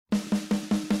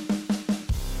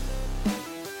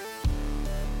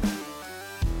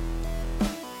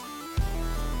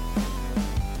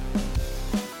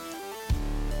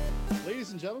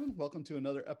gentlemen, welcome to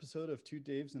another episode of Two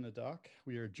Daves and a Doc.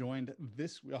 We are joined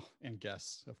and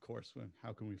guests, of course.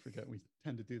 How can we forget? We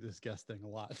tend to do this guest thing a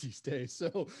lot these days.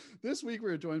 So this week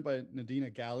we're joined by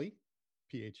Nadina Galle,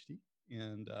 PhD.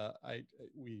 And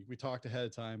we talked ahead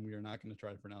of time. We are not going to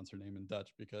try to pronounce her name in Dutch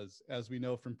because, as we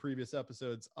know from previous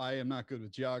episodes, I am not good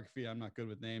with geography. I'm not good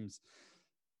with names.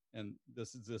 And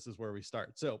this is where we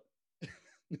start. So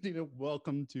Nadina,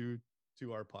 welcome to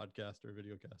our podcast or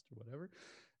videocast or whatever.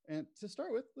 And to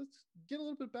start with, let's get a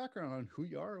little bit of background on who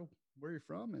you are, where you're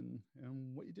from, and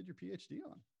what you did your PhD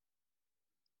on.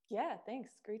 Yeah,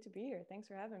 thanks. Great to be here. Thanks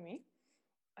for having me.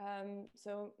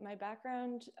 So my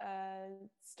background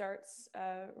starts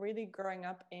really growing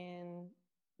up in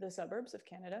the suburbs of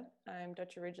Canada. I'm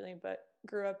Dutch originally, but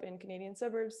grew up in Canadian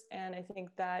suburbs. And I think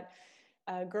that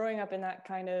growing up in that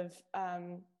kind of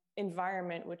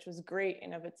environment, which was great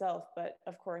in of itself, but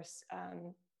of course,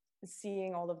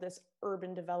 seeing all of this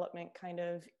urban development kind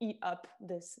of eat up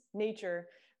this nature.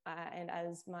 And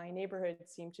as my neighborhood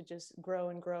seemed to just grow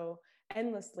and grow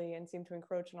endlessly and seemed to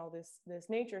encroach on all this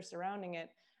nature surrounding it,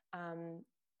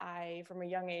 I, from a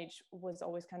young age, was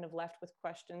always kind of left with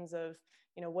questions of,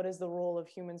 what is the role of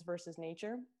humans versus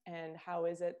nature? And how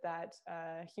is it that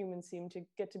humans seem to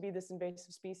get to be this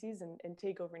invasive species and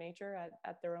take over nature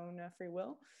at their own free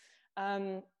will?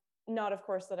 Not, of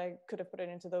course, that I could have put it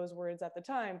into those words at the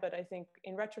time, but I think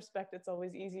in retrospect, it's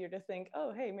always easier to think,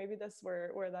 oh, hey, maybe that's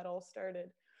where that all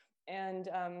started. And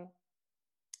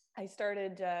I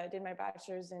did my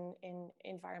bachelor's in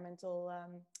environmental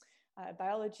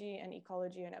biology and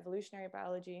ecology and evolutionary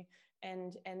biology.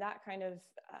 And that kind of,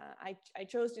 I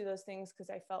chose to do those things because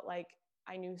I felt like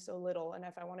I knew so little. And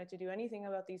if I wanted to do anything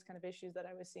about these kind of issues that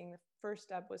I was seeing, the first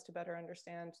step was to better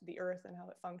understand the earth and how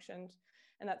it functioned.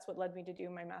 And that's what led me to do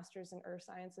my master's in earth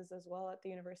sciences as well at the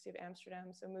University of Amsterdam.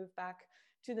 So moved back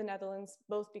to the Netherlands,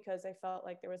 both because I felt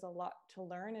like there was a lot to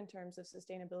learn in terms of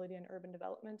sustainability and urban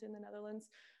development in the Netherlands,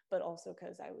 but also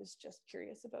because I was just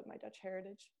curious about my Dutch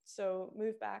heritage. So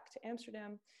moved back to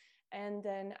Amsterdam. And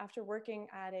then after working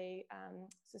at a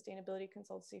sustainability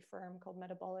consultancy firm called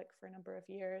Metabolic for a number of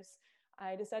years,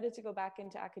 I decided to go back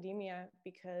into academia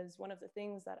because one of the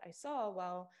things that I saw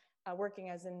while working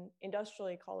as an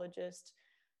industrial ecologist,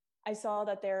 I saw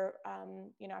that there,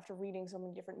 after reading so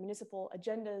many different municipal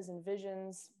agendas and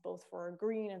visions, both for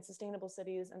green and sustainable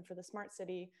cities and for the smart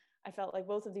city, I felt like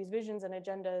both of these visions and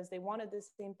agendas, they wanted the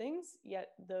same things, yet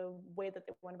the way that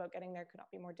they went about getting there could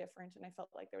not be more different. And I felt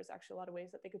like there was actually a lot of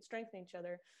ways that they could strengthen each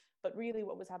other. But really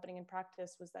what was happening in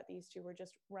practice was that these two were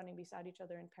just running beside each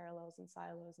other in parallels and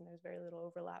silos, and there's very little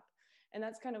overlap. And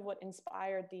that's kind of what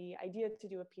inspired the idea to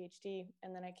do a PhD.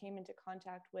 And then I came into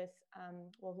contact with,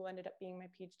 who ended up being my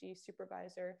PhD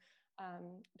supervisor,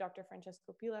 Dr.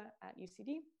 Francesco Pila at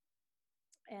UCD.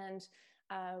 And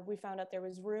we found out there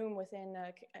was room within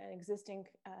an existing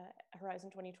Horizon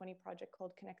 2020 project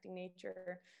called Connecting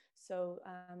Nature. So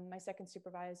my second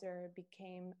supervisor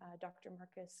became Dr.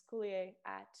 Marcus Coulier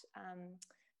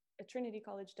at Trinity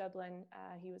College Dublin.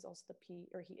 He was also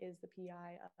he is the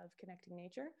PI of Connecting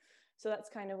Nature. So that's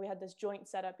kind of, we had this joint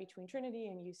setup between Trinity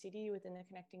and UCD within the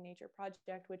Connecting Nature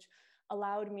project, which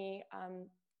allowed me,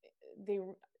 they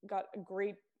got a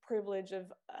great privilege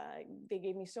of, they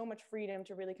gave me so much freedom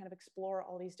to really kind of explore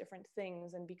all these different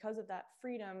things. And because of that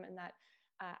freedom and that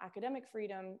academic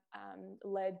freedom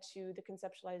led to the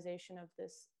conceptualization of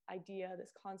this idea,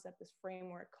 this concept, this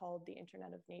framework called the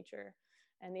Internet of Nature.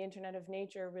 And the Internet of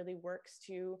Nature really works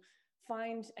to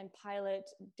find and pilot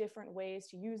different ways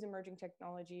to use emerging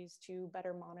technologies to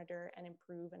better monitor and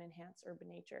improve and enhance urban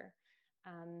nature.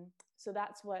 So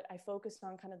that's what I focused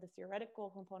on, kind of the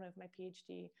theoretical component of my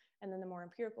PhD. And then the more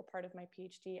empirical part of my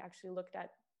PhD actually looked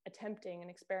at attempting and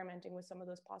experimenting with some of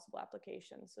those possible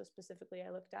applications. So specifically,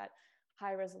 I looked at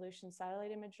high resolution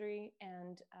satellite imagery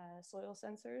and soil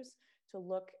sensors to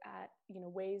look at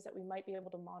ways that we might be able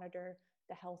to monitor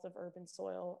the health of urban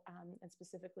soil and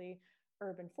specifically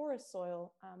urban forest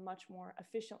soil much more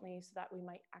efficiently, so that we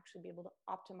might actually be able to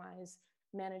optimize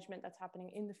management that's happening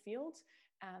in the field,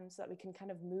 so that we can kind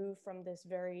of move from this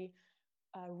very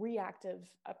reactive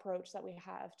approach that we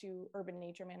have to urban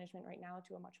nature management right now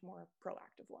to a much more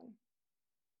proactive one.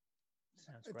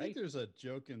 Sounds great. I think there's a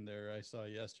joke in there I saw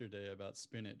yesterday about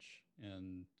spinach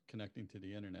and connecting to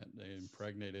the internet. They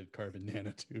impregnated carbon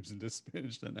nanotubes into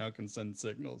spinach that now can send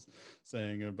signals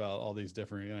saying about all these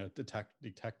different,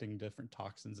 detecting different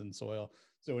toxins in soil.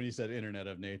 So when you said Internet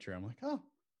of Nature, I'm like, oh,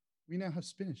 we now have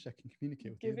spinach that can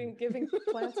communicate with giving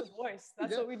plants a voice.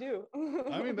 That's what we do.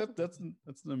 I mean, that's an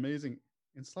amazing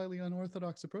and slightly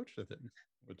unorthodox approach to things,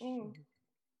 which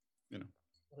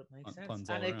Well, it makes sense. Puns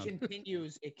And all around.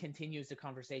 it continues the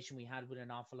conversation we had with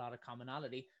an awful lot of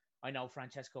commonality. I know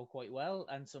Francesco quite well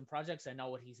and some projects. I know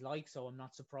what he's like, so I'm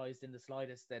not surprised in the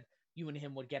slightest that you and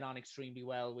him would get on extremely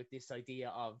well with this idea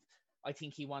of, I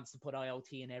think he wants to put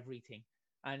IoT in everything.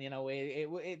 And,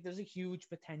 there's a huge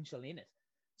potential in it.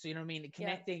 So, you know what I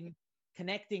mean?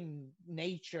 Connecting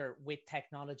nature with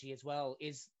technology as well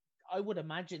is, I would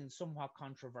imagine, somewhat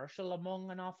controversial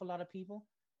among an awful lot of people.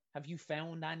 Have you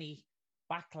found any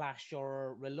backlash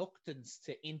or reluctance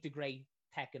to integrate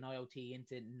tech and IoT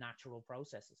into natural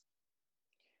processes?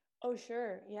 Oh,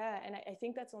 sure. Yeah. And I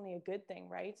think that's only a good thing,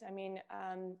 right? I mean,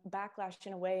 backlash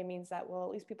in a way means that, well,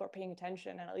 at least people are paying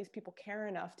attention and at least people care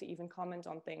enough to even comment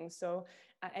on things. So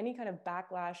any kind of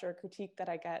backlash or critique that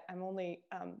I get, I'm only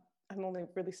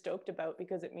really stoked about,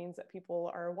 because it means that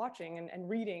people are watching and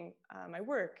reading my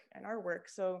work and our work.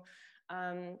 So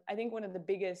I think one of the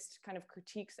biggest kind of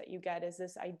critiques that you get is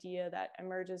this idea that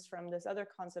emerges from this other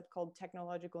concept called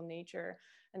technological nature,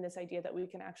 and this idea that we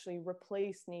can actually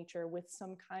replace nature with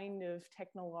some kind of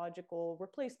technological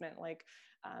replacement. Like,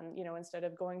 instead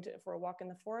of going for a walk in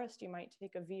the forest, you might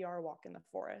take a VR walk in the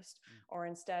forest, or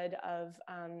instead of,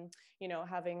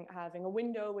 having a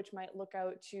window which might look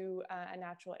out to a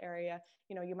natural area,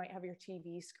 you might have your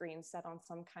TV screen set on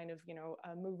some kind of,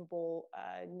 a movable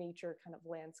nature kind of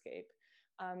landscape.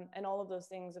 And all of those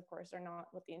things, of course, are not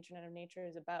what the Internet of Nature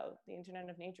is about. The Internet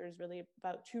of Nature is really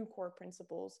about two core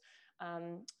principles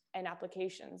and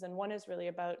applications. And one is really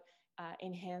about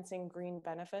enhancing green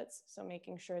benefits. So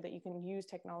making sure that you can use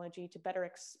technology to better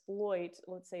exploit,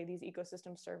 let's say, these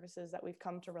ecosystem services that we've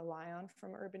come to rely on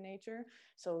from urban nature.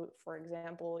 So for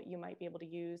example, you might be able to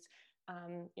use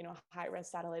high-res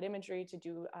satellite imagery to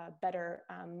do better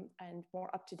and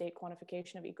more up-to-date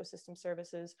quantification of ecosystem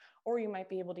services, or you might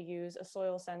be able to use a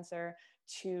soil sensor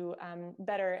to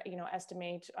better,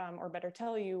 estimate or better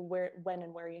tell you when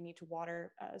and where you need to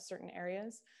water certain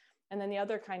areas. And then the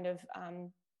other kind of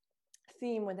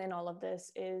theme within all of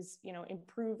this is,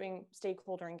 improving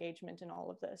stakeholder engagement in all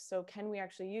of this. So can we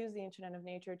actually use the Internet of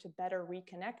Nature to better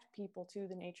reconnect people to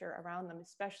the nature around them,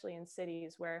 especially in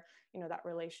cities where, that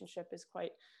relationship is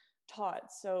quite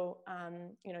taught. So,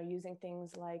 using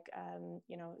things like,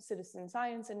 citizen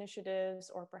science initiatives,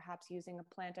 or perhaps using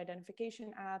a plant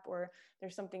identification app, or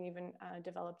there's something even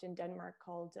developed in Denmark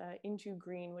called Into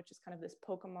Green, which is kind of this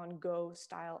Pokemon Go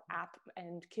style app,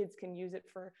 and kids can use it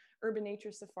for urban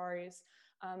nature safaris.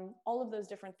 All of those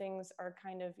different things are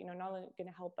kind of, not only going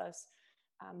to help us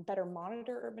better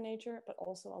monitor urban nature, but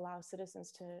also allow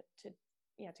citizens to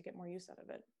get more use out of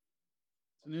it.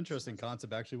 It's an interesting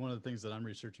concept. Actually, one of the things that I'm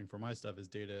researching for my stuff is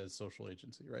data as social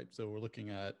agency, right? So we're looking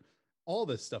at all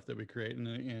this stuff that we create,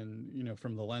 and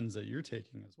from the lens that you're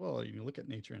taking as well, you look at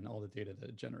nature and all the data that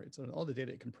it generates, and all the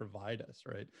data it can provide us,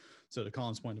 right? So to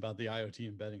Colin's point about the IoT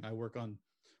embedding, I work in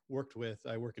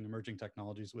emerging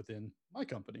technologies within my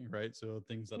company, right? So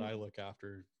things that I look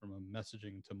after from a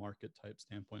messaging to market type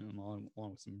standpoint, and along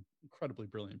with some incredibly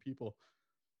brilliant people,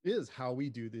 is how we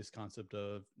do this concept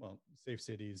of, safe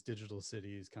cities, digital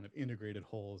cities, kind of integrated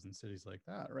wholes in cities like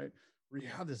that, right? Where you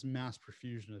have this mass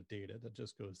profusion of data that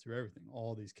just goes through everything,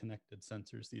 all these connected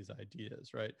sensors, these ideas,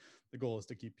 right? The goal is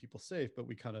to keep people safe, but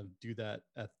we kind of do that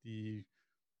at the,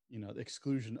 the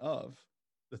exclusion of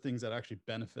the things that actually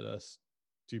benefit us,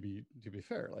 to be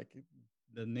fair, like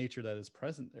the nature that is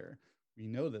present there. We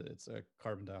know that it's a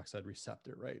carbon dioxide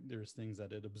receptor, right? There's things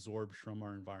that it absorbs from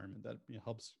our environment that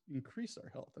helps increase our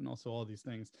health, and also all these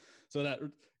things. So that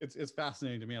it's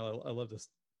fascinating to me. I love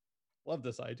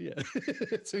this idea.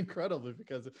 It's incredible,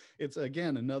 because it's,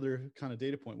 again, another kind of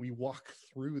data point. We walk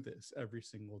through this every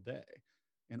single day,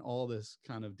 and all this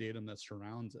kind of datum that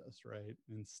surrounds us, right?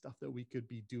 And stuff that we could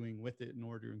be doing with it in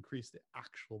order to increase the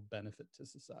actual benefit to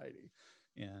society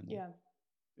and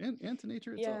to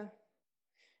nature itself. Yeah.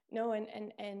 No,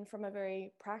 and from a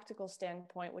very practical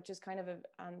standpoint, which is kind of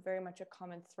very much a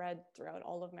common thread throughout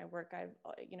all of my work, I've,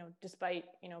 despite,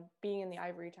 being in the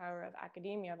ivory tower of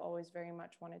academia, I've always very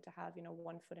much wanted to have,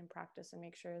 one foot in practice and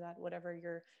make sure that whatever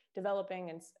you're developing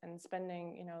and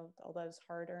spending, all those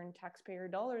hard-earned taxpayer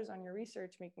dollars on your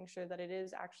research, making sure that it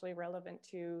is actually relevant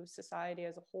to society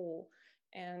as a whole.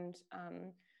 And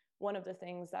one of the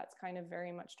things that's kind of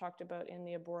very much talked about in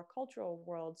the arboricultural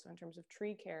world, so in terms of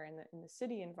tree care in the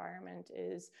city environment,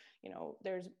 is,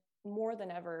 there's more than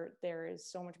ever, there is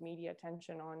so much media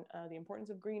attention on the importance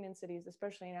of green in cities,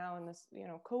 especially now in this,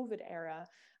 COVID era,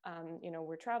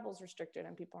 where travel is restricted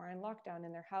and people are in lockdown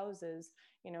in their houses.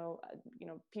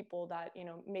 People that,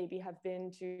 maybe have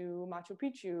been to Machu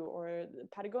Picchu or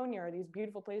Patagonia or these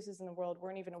beautiful places in the world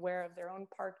weren't even aware of their own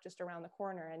park just around the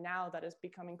corner. And now that has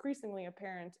become increasingly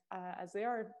apparent as they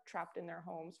are trapped in their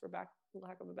homes, for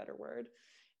lack of a better word.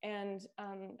 And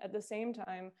at the same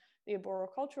time, the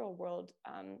arboricultural world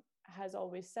has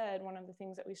always said one of the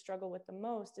things that we struggle with the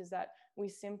most is that we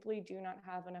simply do not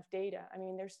have enough data. I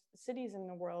mean, there's cities in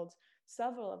the world,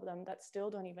 several of them, that still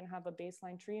don't even have a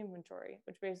baseline tree inventory,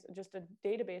 which is just a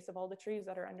database of all the trees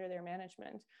that are under their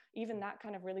management. Even that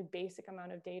kind of really basic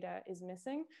amount of data is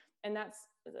missing. And that's,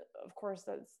 of course,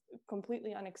 that's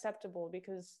completely unacceptable,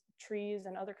 because trees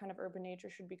and other kind of urban nature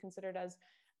should be considered as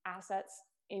assets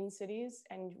in cities.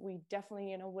 And we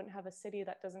definitely, wouldn't have a city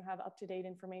that doesn't have up-to-date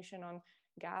information on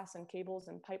gas and cables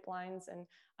and pipelines and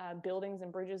buildings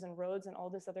and bridges and roads and all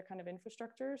this other kind of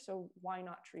infrastructure. So why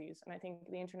not trees? And I think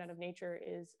the Internet of Nature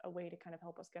is a way to kind of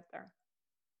help us get there.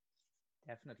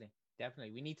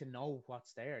 Definitely. We need to know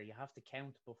what's there. You have to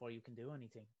count before you can do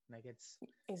anything. Like, it's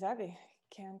exactly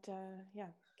can't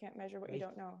measure what you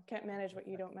don't know. Can't manage what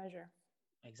you don't measure.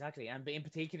 Exactly. And in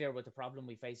particular, with the problem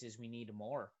we face is we need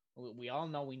more. We all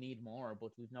know we need more,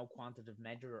 but we've no quantitative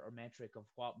measure or metric of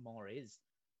what more is.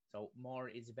 So more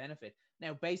is a benefit.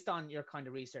 Now, based on your kind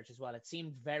of research as well, it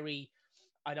seemed very,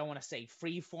 I don't want to say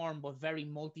free form, but very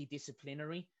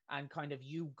multidisciplinary, and kind of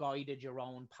you guided your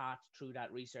own path through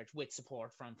that research with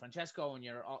support from Francesco and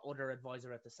your other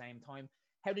advisor at the same time.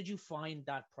 How did you find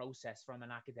that process from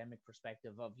an academic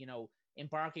perspective of,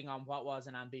 embarking on what was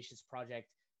an ambitious project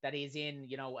that is in,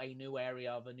 a new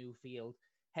area of a new field?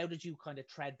 How did you kind of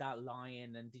tread that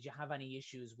line? And did you have any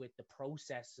issues with the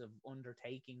process of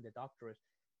undertaking the doctorate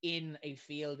in a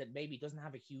field that maybe doesn't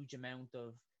have a huge amount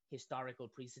of historical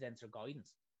precedents or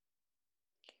guidance?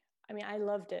 I mean, I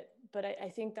loved it, but I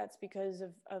think that's because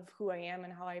of who I am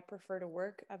and how I prefer to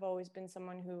work. I've always been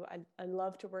someone who I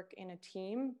love to work in a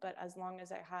team, but as long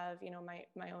as I have,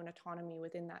 my own autonomy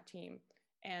within that team.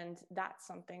 And that's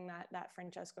something that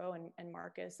Francesco and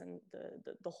Marcus and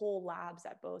the whole labs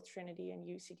at both Trinity and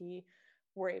UCD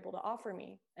were able to offer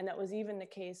me. And that was even the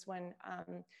case when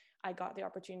I got the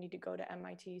opportunity to go to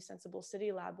MIT Sensible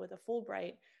City Lab with a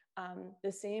Fulbright.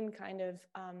 The same kind of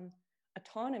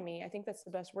autonomy, I think that's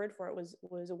the best word for it,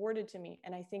 was awarded to me.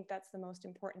 And I think that's the most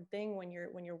important thing when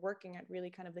you're working at really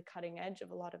kind of the cutting edge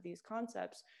of a lot of these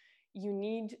concepts. You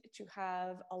need to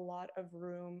have a lot of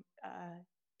room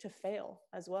to fail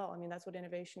as well. I mean, that's what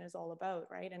innovation is all about,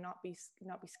 right? And not be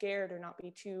scared or not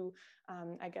be too,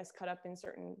 caught up in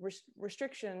certain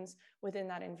restrictions within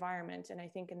that environment. And I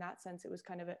think in that sense, it was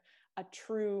kind of a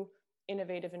true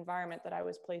innovative environment that I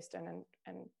was placed in,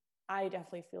 and I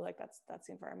definitely feel like that's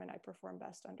the environment I perform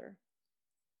best under.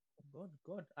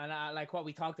 Good. And like what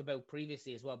we talked about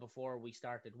previously as well before we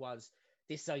started was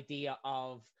this idea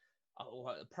of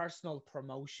personal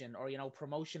promotion, or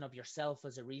promotion of yourself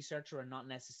as a researcher, and not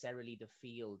necessarily the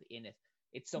field in it.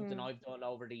 It's something I've done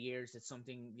over the years. It's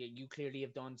something you clearly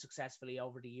have done successfully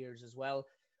over the years as well.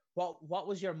 What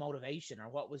was your motivation, or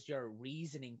what was your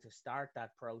reasoning to start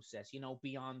that process,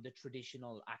 beyond the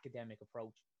traditional academic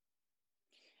approach?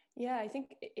 Yeah, I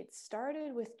think it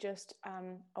started with just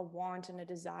a want and a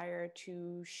desire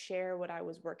to share what I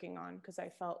was working on, because I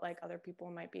felt like other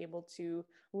people might be able to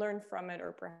learn from it,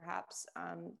 or perhaps,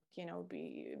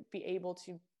 be able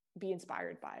to be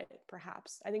inspired by it,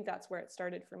 perhaps. I think that's where it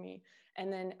started for me.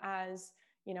 And then as,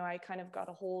 I kind of got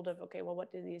a hold of, okay, well,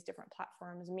 what do these different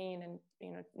platforms mean? And,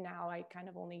 now I kind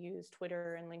of only use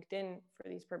Twitter and LinkedIn for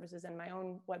these purposes, and my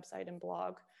own website and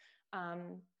blog.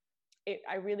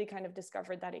 I really kind of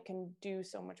discovered that it can do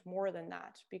so much more than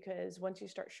that, because once you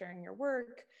start sharing your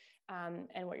work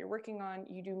and what you're working on,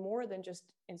 you do more than just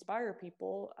inspire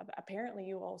people. Apparently,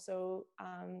 you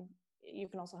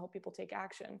can also help people take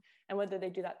action, and whether they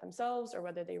do that themselves or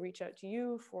whether they reach out to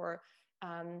you for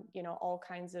all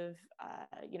kinds of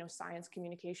science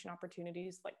communication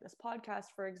opportunities like this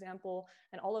podcast, for example,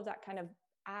 and all of that kind of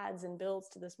adds and builds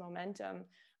to this momentum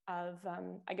of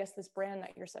this brand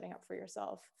that you're setting up for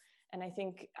yourself. And I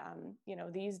think,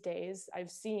 these days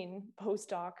I've seen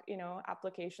postdoc,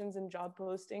 applications and job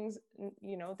postings,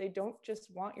 they don't just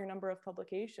want your number of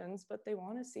publications, but they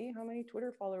want to see how many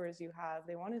Twitter followers you have.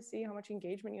 They want to see how much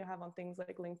engagement you have on things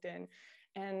like LinkedIn.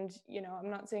 And, I'm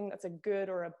not saying that's a good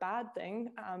or a bad thing,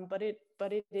 but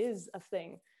it is a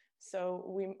thing.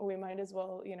 So we might as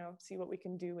well, see what we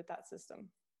can do with that system.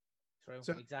 True,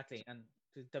 so, exactly. And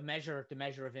the measure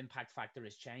of impact factor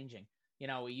is changing.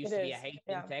 It used to be a hate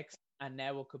in text, and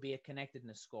now it could be a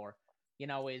connectedness score. You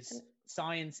know, is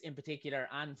science in particular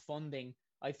and funding.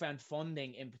 I found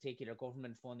funding in particular,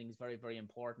 government funding, is very, very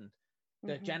important.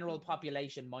 The general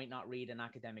population might not read an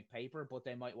academic paper, but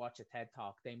they might watch a TED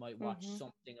Talk. They might watch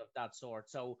something of that sort.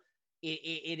 So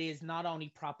it is not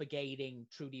only propagating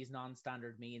through these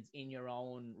non-standard means in your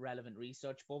own relevant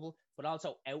research bubble, but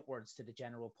also outwards to the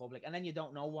general public. And then you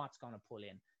don't know what's going to pull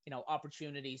in, you know,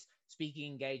 opportunities,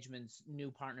 speaking engagements,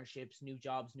 new partnerships, new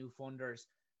jobs, new funders.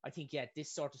 I think, yeah,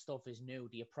 this sort of stuff is new.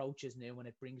 The approach is new and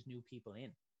it brings new people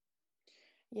in.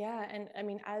 Yeah. And I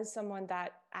mean, as someone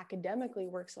that academically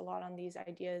works a lot on these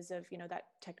ideas of, you know, that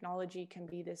technology can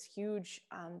be this huge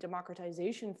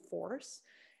democratization force,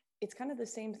 it's kind of the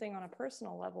same thing on a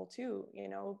personal level too. You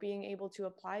know, being able to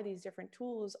apply these different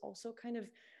tools also kind of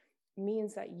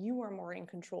means that you are more in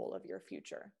control of your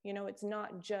future. You know, it's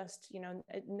not just, you know,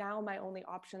 now my only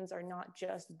options are not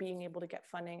just being able to get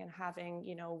funding and having,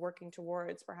 you know, working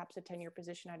towards perhaps a tenure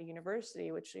position at a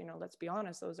university, which, you know, let's be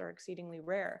honest, those are exceedingly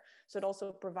rare. So it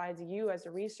also provides you as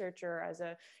a researcher, as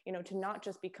a, you know, to not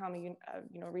just become a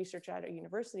you know, researcher at a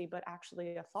university, but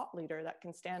actually a thought leader that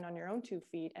can stand on your own 2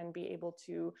 feet and be able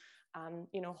to,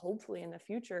 you know, hopefully in the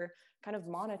future, kind of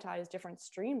monetize different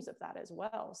streams of that as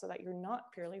well, so that you're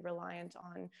not purely reliant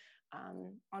on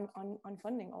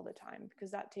funding all the time, because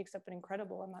that takes up an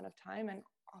incredible amount of time and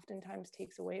oftentimes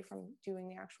takes away from doing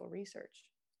the actual research.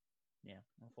 Yeah,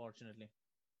 unfortunately.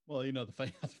 Well, you know,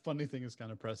 the funny thing is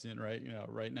kind of prescient, right? You know,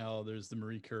 right now there's the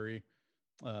Marie Curie,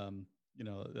 you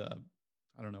know,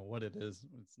 I don't know what it is.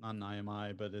 It's not an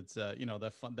IMI, but it's, you know,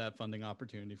 that funding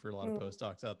opportunity for a lot of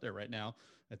postdocs out there right now.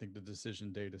 I think the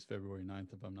decision date is February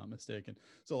 9th, if I'm not mistaken.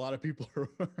 So a lot of people are,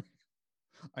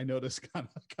 I notice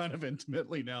kind of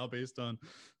intimately now based on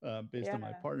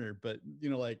my partner, but, you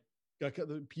know, like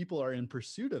people are in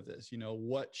pursuit of this, you know,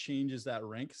 what changes that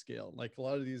rank scale? Like a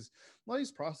lot of these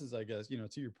processes, I guess, you know,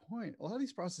 to your point, a lot of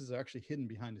these processes are actually hidden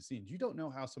behind the scenes. You don't know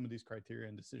how some of these criteria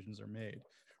and decisions are made,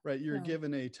 right? You're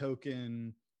given a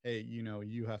token, hey, you know,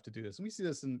 you have to do this. And we see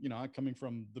this in, you know, I'm coming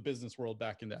from the business world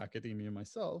back into academia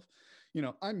myself. You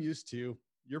know, I'm used to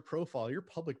your profile, your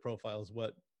public profile is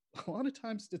what a lot of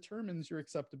times determines your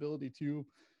acceptability to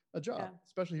a job,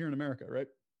 especially here in America, right?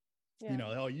 You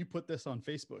know, oh, you put this on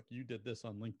Facebook, you did this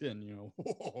on LinkedIn, you know,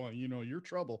 oh, you know, you're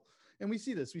trouble. And we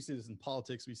see this in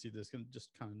politics, we see this in just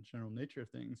kind of general nature of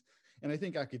things. And I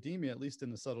think academia, at least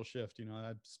in the subtle shift, you know,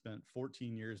 I've spent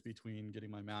 14 years between getting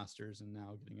my master's and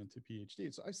now getting into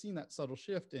PhD. So I've seen that subtle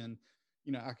shift in,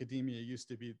 you know, academia used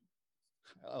to be,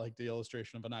 I like the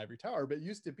illustration of an ivory tower, but it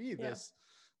used to be this,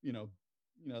 you know,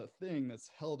 thing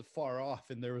that's held far off.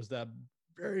 And there was that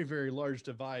very, very large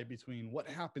divide between what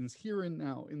happens here and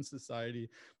now in society,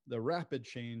 the rapid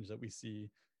change that we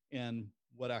see, and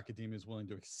what academia is willing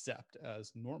to accept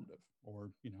as normative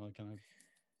or, you know, kind of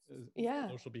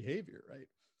social behavior, right?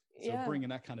 So bringing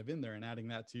that kind of in there and adding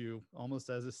that to almost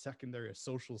as a secondary, a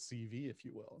social CV, if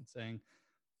you will, and saying,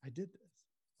 I did this,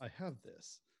 I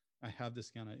have this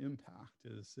kind of impact.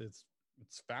 It's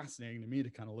fascinating to me to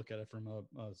kind of look at it from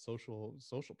a social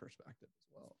perspective as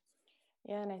well.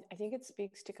 Yeah, and I think it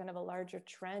speaks to kind of a larger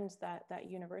trend that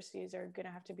universities are going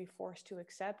to have to be forced to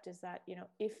accept, is that, you know,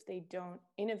 if they don't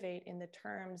innovate in the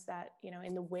terms that, you know,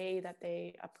 in the way that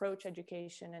they approach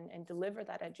education and deliver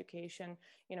that education,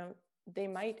 you know, they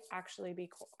might actually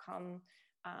become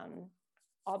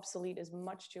obsolete is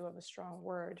much too of a strong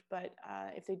word, but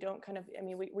if they don't kind of, I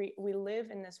mean, we live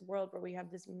in this world where we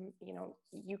have this, you know,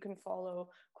 you can follow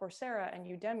Coursera and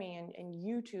Udemy and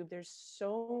YouTube. There's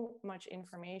so much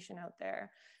information out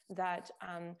there that,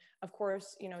 of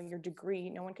course, you know, your degree,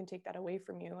 no one can take that away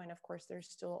from you. And of course, there's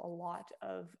still a lot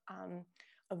of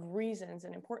reasons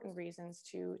and important reasons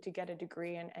to get a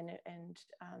degree and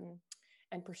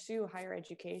pursue higher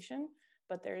education.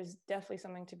 But there's definitely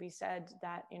something to be said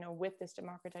that, you know, with this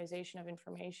democratization of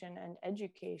information and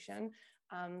education,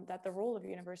 that the role of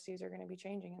universities are going to be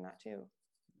changing in that too.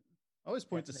 I always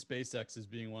point to SpaceX as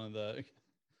being one of the,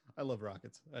 I love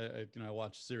rockets. I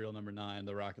watched serial number 9,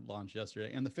 the rocket launch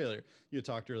yesterday, and the failure. You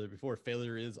talked earlier before,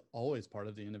 failure is always part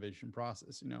of the innovation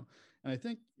process, you know? And I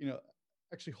think, you know,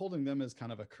 actually holding them as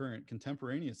kind of a current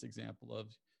contemporaneous example of,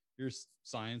 here's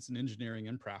science and engineering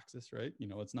and praxis, right? You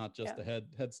know, it's not just the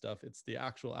head stuff, it's the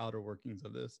actual outer workings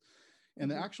of this. And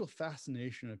the actual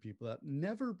fascination of people that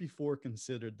never before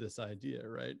considered this idea,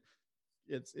 right?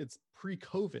 It's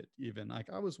pre-COVID even. Like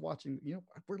I was watching, you know,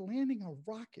 we're landing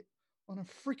a rocket on a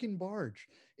freaking barge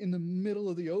in the middle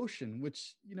of the ocean,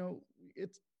 which, you know,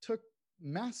 it took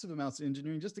massive amounts of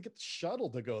engineering just to get the shuttle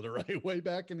to go the right way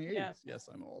back in the 80s. Yes,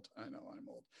 I'm old. I know I'm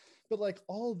old. But like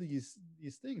all these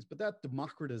things, but that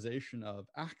democratization of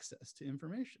access to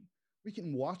information, we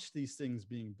can watch these things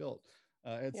being built.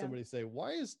 I had somebody say,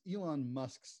 why is Elon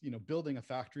Musk's, building a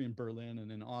factory in Berlin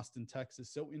and in Austin,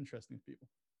 Texas so interesting to people?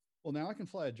 Well, now I can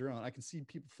fly a drone. I can see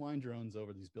people flying drones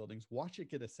over these buildings, watch it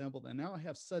get assembled. And now I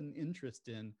have sudden interest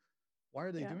in, why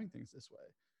are they doing things this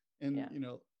way? And,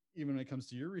 even when it comes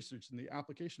to your research and the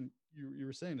application, you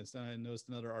were saying this, and I noticed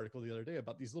another article the other day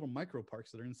about these little micro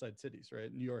parks that are inside cities, right?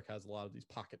 New York has a lot of these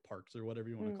pocket parks or whatever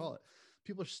you want to call it.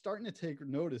 People are starting to take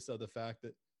notice of the fact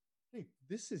that, hey,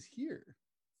 this is here,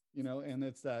 and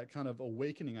it's that kind of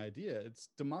awakening idea. It's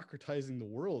democratizing the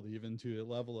world even to a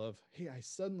level of, hey, I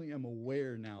suddenly am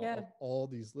aware now of all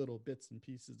these little bits and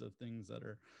pieces of things that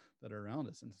are around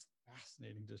us. And it's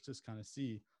fascinating to just kind of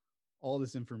see all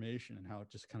this information and how it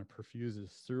just kind of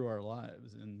perfuses through our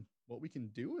lives and what we can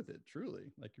do with it,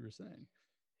 truly, like you were saying.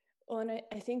 Well, and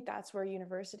I think that's where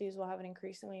universities will have an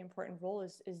increasingly important role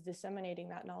is disseminating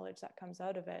that knowledge that comes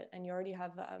out of it. And you already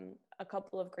have a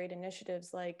couple of great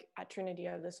initiatives, like at Trinity,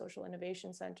 the Social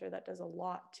Innovation Center, that does a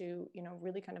lot to,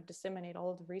 really kind of disseminate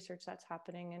all of the research that's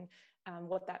happening and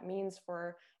what that means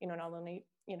for, not only,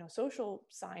 social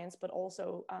science, but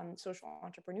also social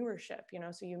entrepreneurship,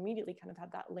 so you immediately kind of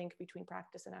have that link between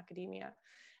practice and academia.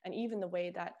 And even the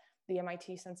way that the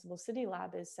MIT Sensible City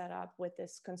Lab is set up with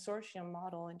this consortium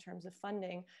model in terms of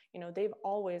funding, they've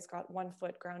always got one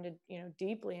foot grounded,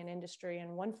 deeply in industry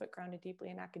and one foot grounded deeply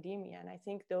in academia. And I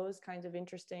think those kinds of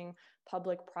interesting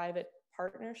public-private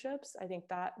partnerships, I think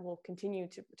that will continue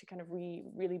to kind of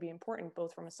really be important,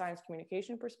 both from a science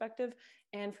communication perspective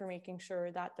and for making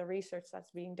sure that the research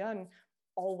that's being done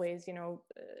always,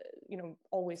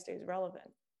 always stays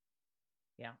relevant.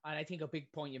 Yeah, and I think a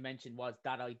big point you mentioned was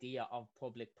that idea of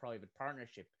public-private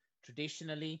partnership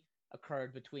traditionally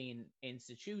occurred between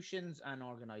institutions and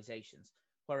organizations,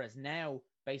 whereas now,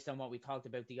 based on what we talked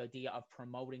about, the idea of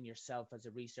promoting yourself as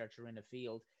a researcher in a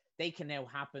field, they can now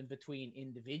happen between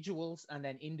individuals and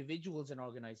then individuals and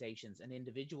organizations and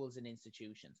individuals and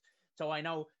institutions. So I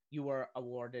know you were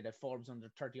awarded a Forbes under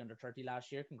 30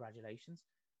 last year. Congratulations.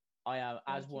 I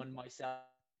as one myself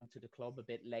to the club a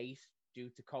bit late due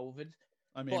to COVID.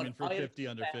 I'm aiming for 50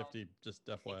 under 50, just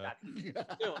FYI.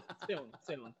 Exactly.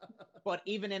 Soon. But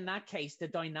even in that case, the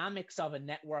dynamics of a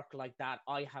network like that,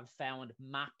 I have found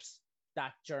maps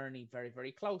that journey very,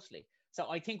 very closely. So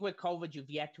I think with COVID, you've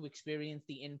yet to experience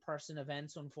the in-person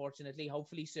events, unfortunately,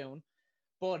 hopefully soon.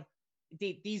 But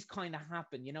these kind of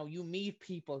happen. You meet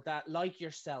people that, like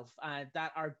yourself,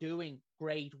 that are doing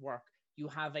great work. You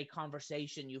have a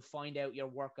conversation, you find out your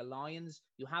work aligns,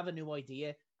 you have a new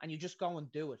idea, and you just go and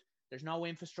do it. There's no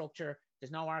infrastructure,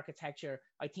 there's no architecture.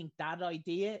 I think that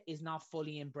idea is not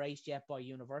fully embraced yet by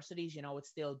universities. It's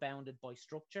still bounded by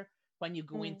structure. When you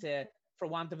go into, for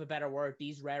want of a better word,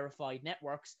 these rarefied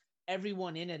networks,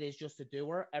 everyone in it is just a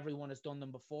doer. Everyone has done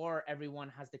them before. Everyone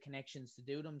has the connections to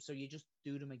do them. So you just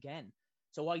do them again.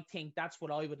 So I think that's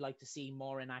what I would like to see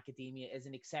more in academia, is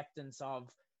an acceptance of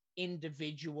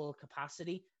individual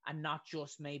capacity, and not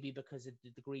just maybe because of the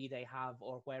degree they have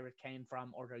or where it came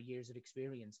from or their years of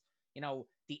experience.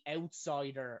 The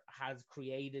outsider has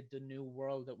created the new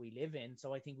world that we live in.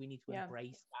 So I think we need to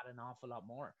embrace that an awful lot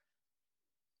more.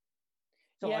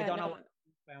 So I don't know if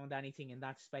you found anything in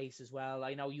that space as well.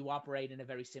 I know you operate in a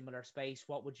very similar space.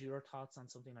 What would your thoughts on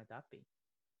something like that be?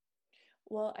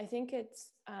 Well, I think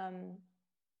it's,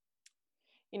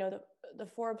 the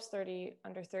Forbes 30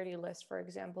 under 30 list, for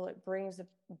example, it brings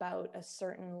about a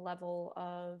certain level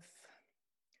of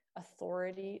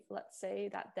authority, let's say,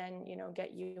 that then,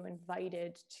 get you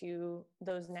invited to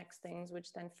those next things,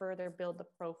 which then further build the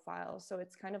profile. So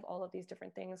it's kind of all of these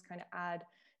different things kind of add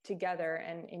together.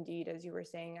 And indeed, as you were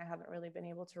saying, I haven't really been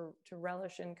able to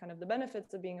relish in kind of the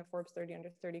benefits of being a Forbes 30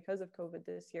 under 30 because of COVID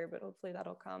this year, but hopefully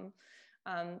that'll come.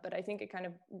 But I think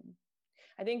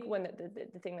I think when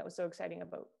the thing that was so exciting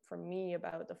for me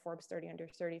about the Forbes 30 under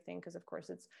 30 thing, because of course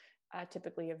it's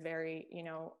typically a very,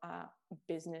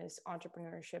 business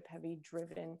entrepreneurship heavy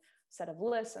driven set of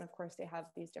lists. And of course they have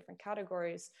these different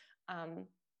categories.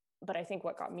 But I think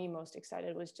what got me most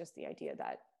excited was just the idea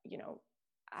that,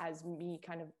 as me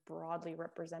kind of broadly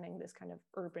representing this kind of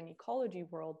urban ecology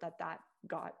world, that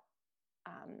got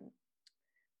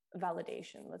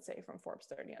validation, let's say, from Forbes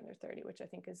 30 under 30, which I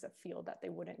think is a field that they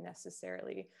wouldn't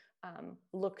necessarily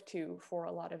look to for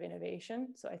a lot of innovation.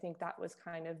 So I think that was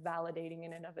kind of validating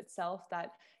in and of itself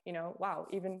that, wow,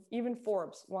 even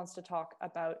Forbes wants to talk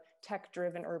about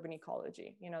tech-driven urban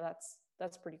ecology.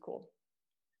 That's pretty cool.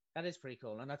 That is pretty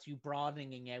cool. And that's you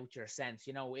broadening out your sense.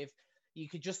 If you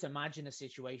could just imagine a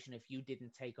situation, if you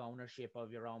didn't take ownership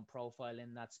of your own profile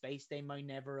in that space, they might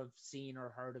never have seen or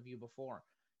heard of you before.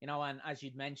 And as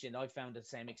you'd mentioned, I found the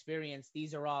same experience.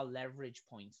 These are all leverage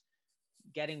points.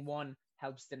 getting one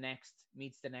helps the next,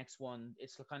 meets the next one.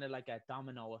 It's kind of like a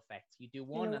domino effect. You do In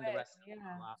a one and the way, rest of them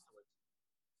yeah. follow afterwards.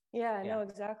 Yeah, Yeah. no,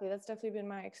 exactly. That's definitely been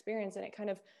my experience. And it kind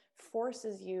of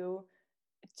forces you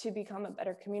to become a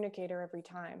better communicator every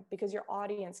time, because your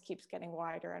audience keeps getting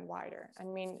wider and wider. I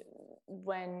mean,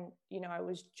 when, I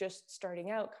was just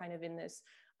starting out kind of in this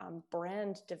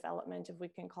brand development, if we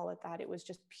can call it that, it was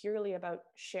just purely about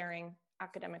sharing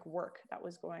academic work that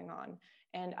was going on.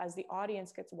 And as the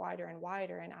audience gets wider and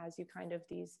wider, and as you kind of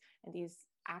these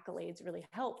accolades really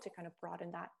help to kind of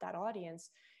broaden that audience,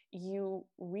 you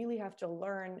really have to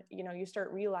learn, you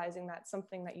start realizing that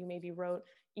something that you maybe wrote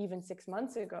even 6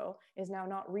 months ago is now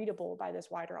not readable by this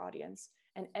wider audience.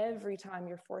 And every time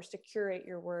you're forced to curate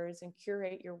your words and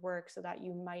curate your work so that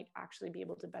you might actually be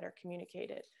able to better communicate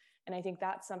it. And I think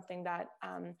that's something that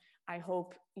I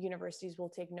hope universities will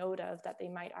take note of, that they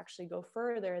might actually go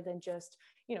further than just,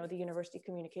 the university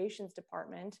communications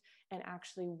department, and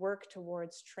actually work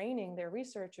towards training their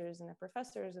researchers and their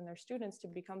professors and their students to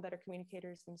become better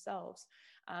communicators themselves.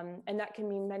 And that can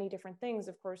mean many different things.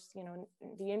 Of course,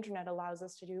 the internet allows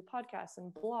us to do podcasts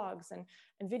and blogs and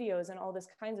videos and all this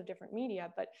kinds of different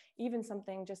media, but even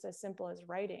something just as simple as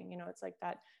writing, it's like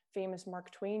that famous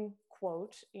Mark Twain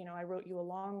quote, I wrote you a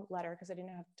long letter because I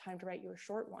didn't have time to write you a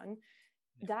short one.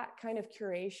 That kind of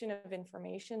curation of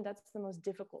information, that's the most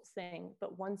difficult thing.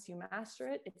 But once you master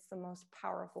it, it's the most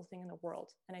powerful thing in the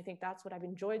world. And I think that's what I've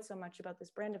enjoyed so much about this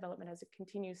brand development, as it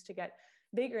continues to get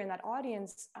bigger and that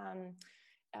audience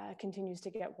continues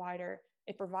to get wider.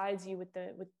 It provides you with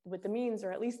the means,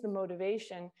 or at least the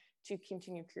motivation, to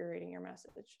continue curating your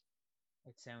message.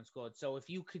 It sounds good. So if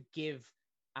you could give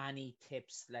any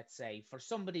tips, let's say, for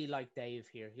somebody like Dave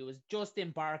here, who is just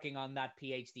embarking on that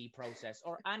PhD process,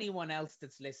 or anyone else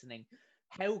that's listening,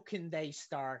 how can they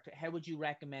start? How would you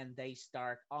recommend they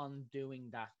start on doing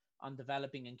that, on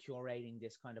developing and curating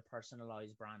this kind of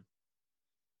personalized brand?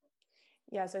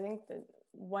 Yes, I think that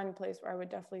one place where I would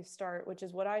definitely start, which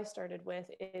is what I started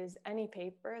with, is any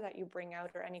paper that you bring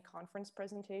out or any conference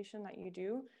presentation that you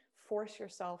do, force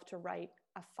yourself to write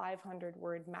a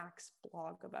 500-word max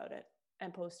blog about it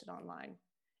and post it online.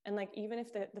 And like, even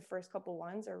if the first couple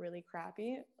ones are really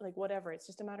crappy, like whatever, it's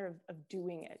just a matter of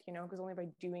doing it, because only by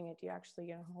doing it do you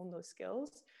actually hone those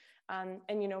skills. And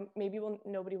maybe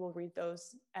nobody will read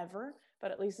those ever,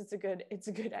 but at least it's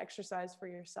a good exercise for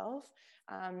yourself.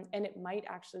 And it might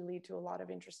actually lead to a lot of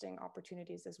interesting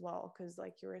opportunities as well. Because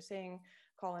like you were saying,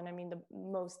 Colin, I mean, the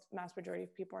mass majority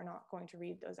of people are not going to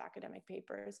read those academic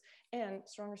papers. And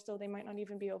stronger still, they might not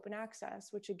even be open access,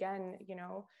 which again,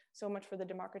 so much for the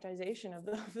democratization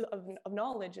of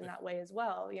knowledge in that way as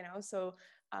well, So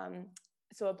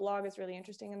a blog is really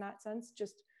interesting in that sense.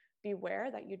 Just beware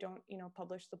that you don't,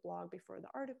 publish the blog before the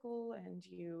article, and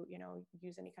you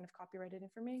use any kind of copyrighted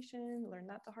information, learn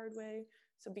that the hard way.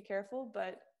 So be careful,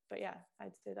 but yeah,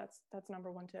 I'd say that's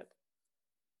number one tip.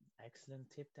 Excellent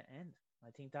tip to end. I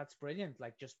think that's brilliant.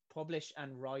 Like, just publish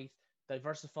and write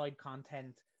diversified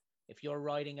content. If you're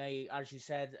writing as you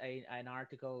said, an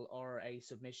article or a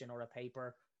submission or a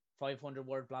paper,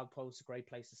 500-word blog post is a great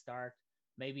place to start.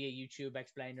 Maybe a YouTube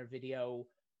explainer video.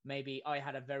 Maybe I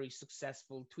had a very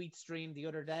successful tweet stream the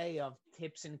other day of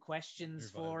tips and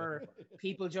questions for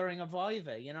people during a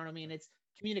Viva. You know what I mean? It's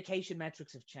communication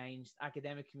metrics have changed.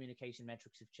 Academic communication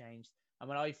metrics have changed. And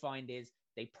what I find is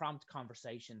they prompt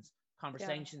conversations.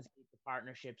 Conversations lead to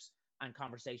partnerships, and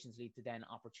conversations lead to then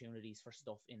opportunities for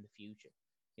stuff in the future.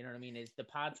 You know what I mean? Is the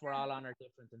paths we're all on are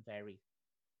different and varied.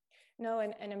 No,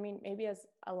 and I mean, maybe as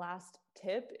a last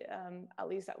tip, at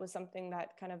least that was something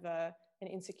that kind of an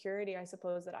insecurity, I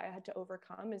suppose, that I had to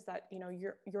overcome, is that,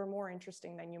 you're more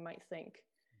interesting than you might think.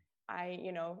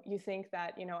 You think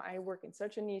that, I work in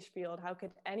such a niche field. How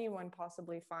could anyone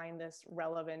possibly find this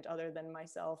relevant other than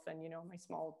myself and, my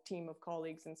small team of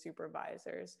colleagues and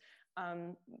supervisors?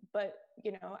 But,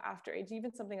 after it's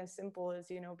even something as simple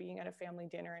as, being at a family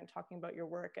dinner and talking about your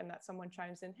work, and that someone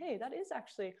chimes in, hey, that is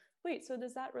actually, wait, so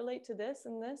does that relate to this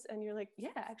and this? And you're like, yeah,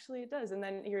 actually it does. And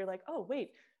then you're like, oh, wait,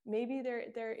 maybe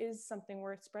there is something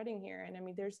worth spreading here. And I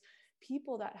mean, there's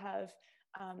people that have,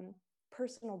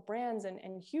 personal brands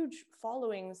and huge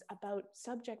followings about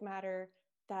subject matter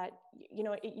that,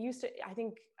 it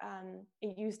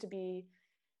used to be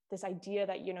this idea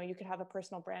that, you could have a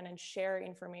personal brand and share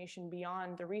information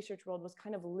beyond the research world was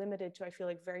kind of limited to, I feel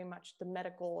like, very much the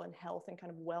medical and health and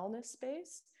kind of wellness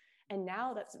space. And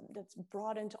now that's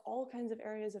brought into all kinds of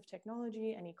areas of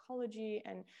technology and ecology.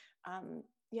 And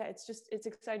yeah, it's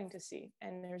exciting to see.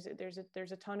 And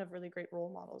there's a ton of really great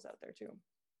role models out there too.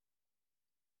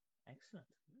 Excellent.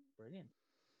 Brilliant.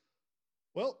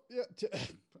 Well, yeah,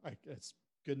 it's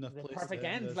good enough The place perfect to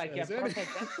end end, this like a as any. perfect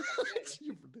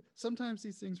end. Sometimes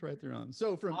these things write their own.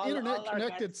 So from All internet our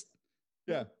connected, guests-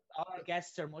 yeah. All our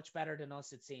guests are much better than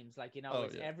us, it seems. Like, you know, Oh,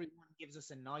 it's yeah. everyone gives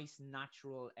us a nice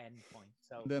natural end point.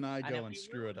 So Then I and go then and we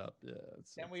screw ruin it up. Yeah.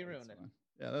 Then we ruin it. Fine.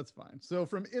 Yeah, that's fine. So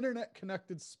from internet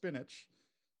connected spinach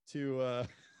to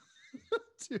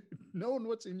to knowing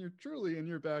what's truly in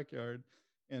your backyard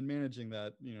and managing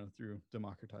that, you know, through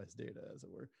democratized data, as it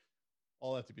were.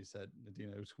 All that to be said,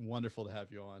 Nadina, it was wonderful to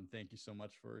have you on. Thank you so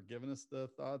much for giving us the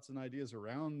thoughts and ideas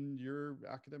around your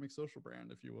academic social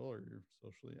brand, if you will, or your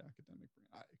socially academic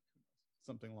brand.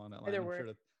 Something along that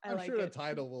line. I'm sure the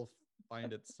title will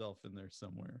find itself in there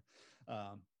somewhere.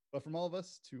 But from all of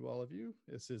us to all of you,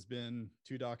 this has been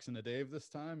Two Docs and a Dave this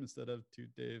time instead of Two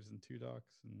Daves and Two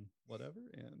Docs and whatever.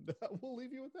 And we'll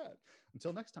leave you with that.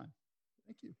 Until next time.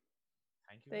 Thank you.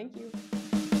 Thank you.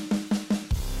 Thank you.